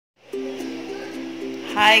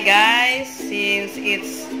Hi guys, since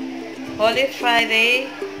it's Holy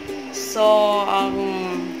Friday, so ang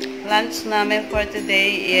lunch namin for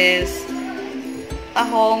today is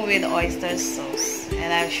tahong with oyster sauce.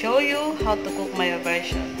 And I'll show you how to cook my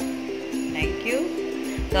version. Thank you.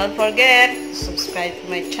 Don't forget to subscribe to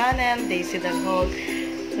my channel, Daisy the Whole.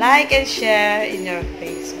 Like and share in your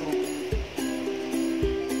Facebook.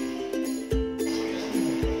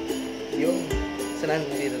 Yung, saan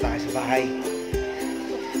dito tayo sa bahay?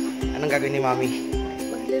 Anong gagawin ni Mami?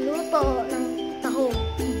 Magluluto ng tahong.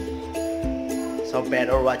 So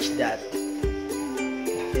better watch that.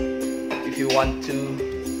 If you want to...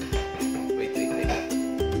 Wait.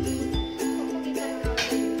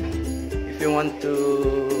 If you want to...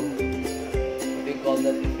 What do you call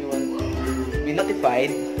that? If you want to be notified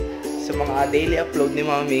sa mga daily upload ni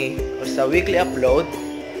Mami or sa weekly upload,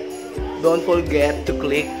 don't forget to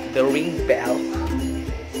click the ring bell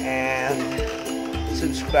and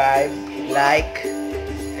subscribe, like,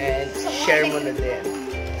 and share mo na din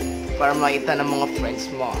para makita ng mga friends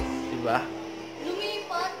mo, diba?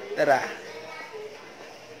 Tara!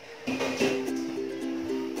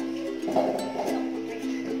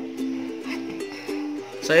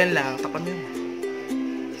 So yun lang, tapan yun.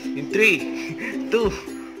 In 3, 2,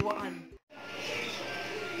 1.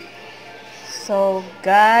 So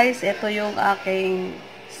guys, ito yung aking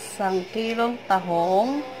 1 kilong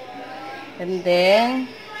tahong. And then,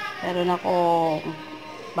 meron akong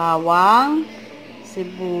bawang,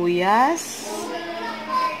 sibuyas,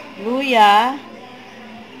 luya,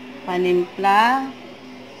 panimpla,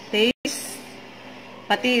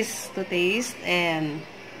 patis to taste, and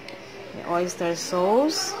oyster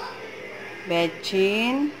sauce,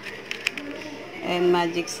 bechin, and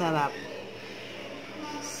magic sarap.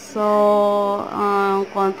 So, ang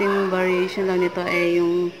konting variation lang nito ay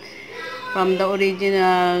yung from the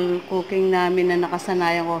original cooking namin na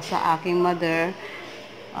nakasanayan ko sa aking mother.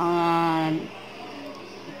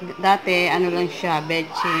 Dati, ano lang siya,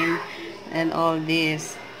 bechin and all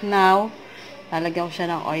this. Now, lalagyan ko siya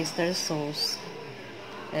ng oyster sauce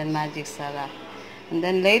and magic sarap. And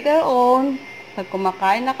then later on,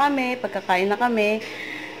 pagkakain na kami,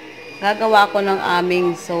 gagawa ko ng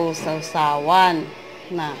aming sausawan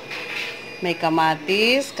na may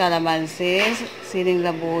kamatis, kalamansi, siling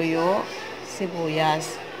labuyo,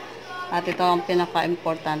 sibuyas. At ito ang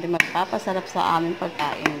pinaka-importante, magpapasarap sa aming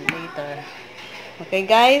pagkain later. Okay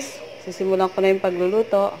guys, sisimulan ko na yung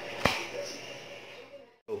pagluluto.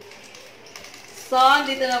 So,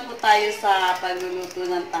 dito na po tayo sa pagluluto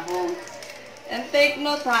ng tahong. And take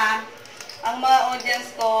note ha, ang mga audience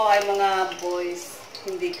ko ay mga boys,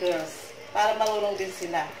 hindi girls. Para marunong din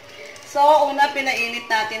sila. So, una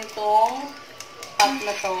pinainit natin tong pot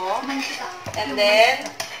na to. And then,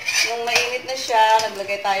 nung mainit na siya,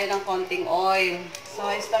 naglagay tayo ng konting oil. So,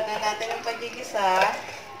 start na natin ang pagigisa.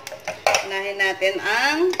 Unahin natin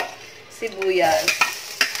ang sibuyas.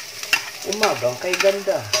 Umabang kay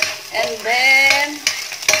ganda. And then,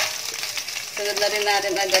 sunod na rin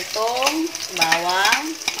natin agad tong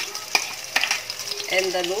bawang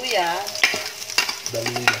and the luya.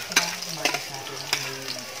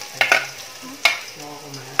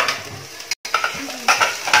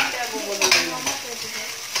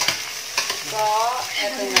 So,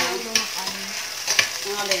 eto na.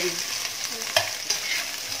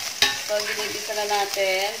 So, ginigisa na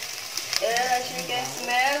natin. As you can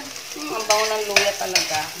smell, ang bango ng luya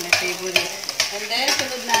talaga. My favorite. And then,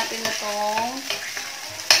 sunod natin na itong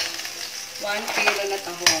 1 kilo na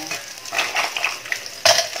tahong.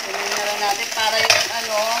 Sunod na lang natin para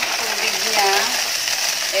yung tubig niya,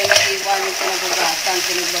 maiwan yung pinagugasan,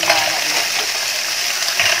 pinagbabaran.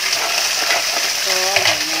 So,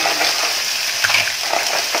 ganyan.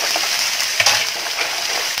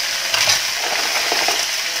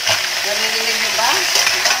 Narinig mo ba?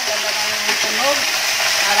 Diba? Ganda ng tunog.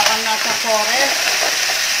 Para kang nasa forest.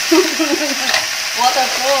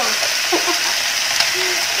 Waterfall.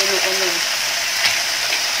 Tunog.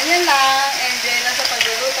 Ayan lang. Enjoy na sa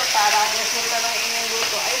pagluluto para ang resulta ng inyong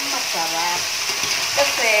luto ay masarap.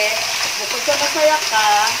 Kasi, bukod sa masaya ka,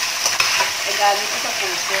 ay galing ko sa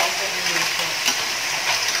puso ang pagluluto.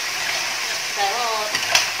 Charot.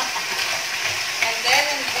 And then,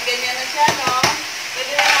 bigyan niya na siya, no?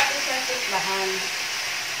 Pwede na natin siyang timplahan.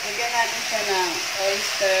 Lagyan natin siya ng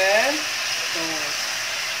oyster sauce.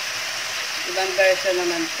 Ibang version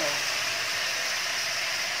naman to.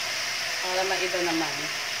 Para maiba naman.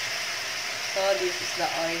 So, this is the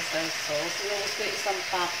oyster sauce. Sinubos ko isang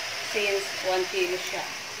pack since 1 kilo siya.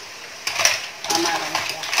 Tama lang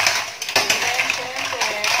siya. And then,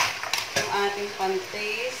 syempre, yung ating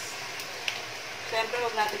pan-taste. Siyempre,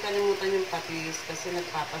 huwag natin kalimutan yung patis kasi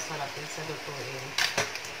nagpapasarap yun sa lutuin.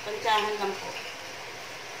 Tansyahan lang po.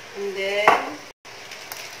 And then,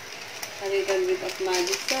 a little bit of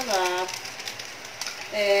magic sarap.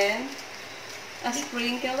 And, a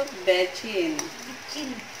sprinkle of bechin.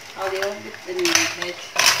 A little bit of bechin.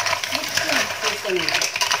 Seasoning.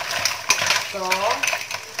 So,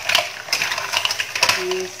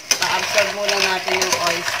 pa-absorb muna natin yung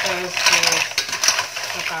oyster sauce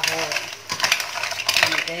sa tahong.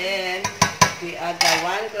 And then, we add the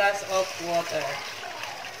 1 glass of water.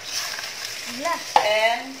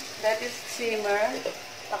 And, let it simmer.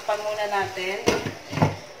 Takpan muna natin.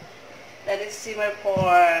 Let it simmer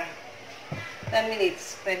for 10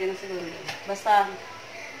 minutes. Pwede na siguro yun. Basta,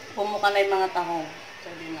 pumuka na yung mga tahong.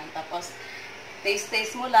 Pwede na. Tapos,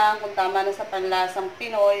 taste mo lang kung tama na sa panlasang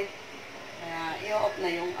Pinoy. Kaya, i-off na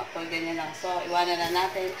yung apple, ganyan lang. So, iwanan na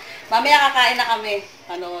natin. Mamaya kakain na kami.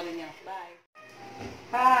 Panoorin niyo. Bye!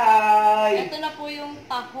 Hi! Ito na po yung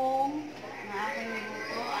tahong na aking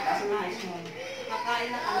niluto at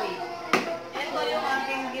kakain na kami. Ito yung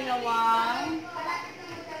aking ginawang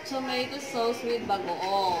tomato sauce with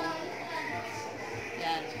bagoong.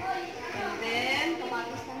 Yan. And then,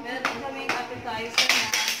 meron kaming appetizer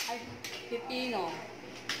na pipino.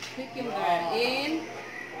 Cucumber in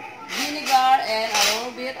vinegar and a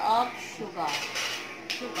little bit of sugar.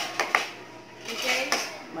 Okay?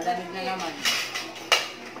 Malamig na naman.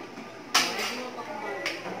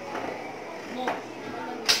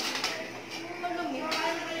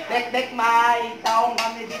 Dek-dek, may taong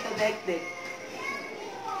kami dito, dek-dek.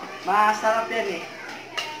 Masarap yan eh.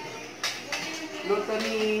 Luto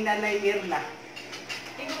ni Nanay Mirna.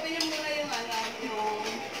 Igutin niyo muna yung yung...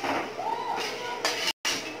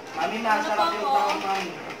 Mami, masarap yung taong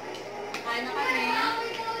mami. Kain na kami.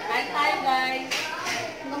 Kain tayo, guys.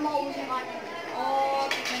 Hindi maubos yung kanin.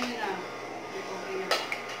 Oh, tignan niyo na. Okay na.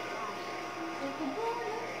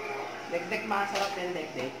 Dek-dek, masarap yan,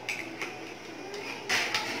 dek-dek.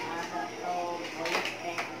 Masarap to. Boyot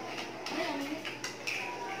eh.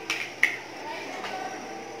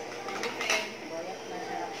 Boyot na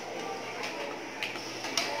sarap eh.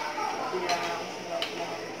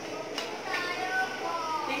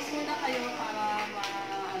 Taste muna kayo para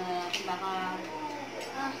baka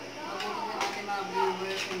mabuti ng ating mga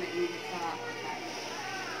viewers na nainit sa pagkain.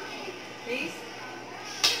 Taste?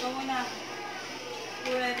 Ito muna.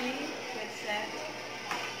 You ready? Get set.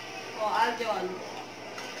 Oh, Aljon.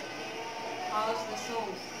 How's the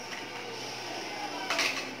sauce?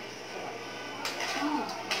 Okay.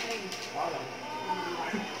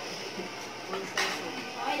 Oyster sauce.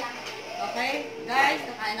 Okay lang. Okay, guys,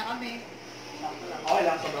 kakain na kami. Okay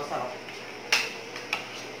lang, sobrang sarap.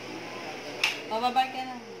 Bababay ka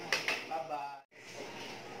na. Bye-bye.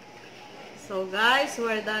 So guys,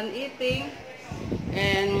 we're done eating.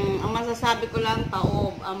 And ang masasabi ko lang,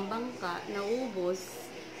 taob, ang bangka, naubos.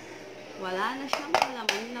 Wala na siyang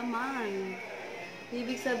laman-laman.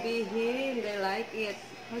 Ibig sabihin, they like it.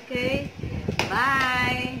 Okay?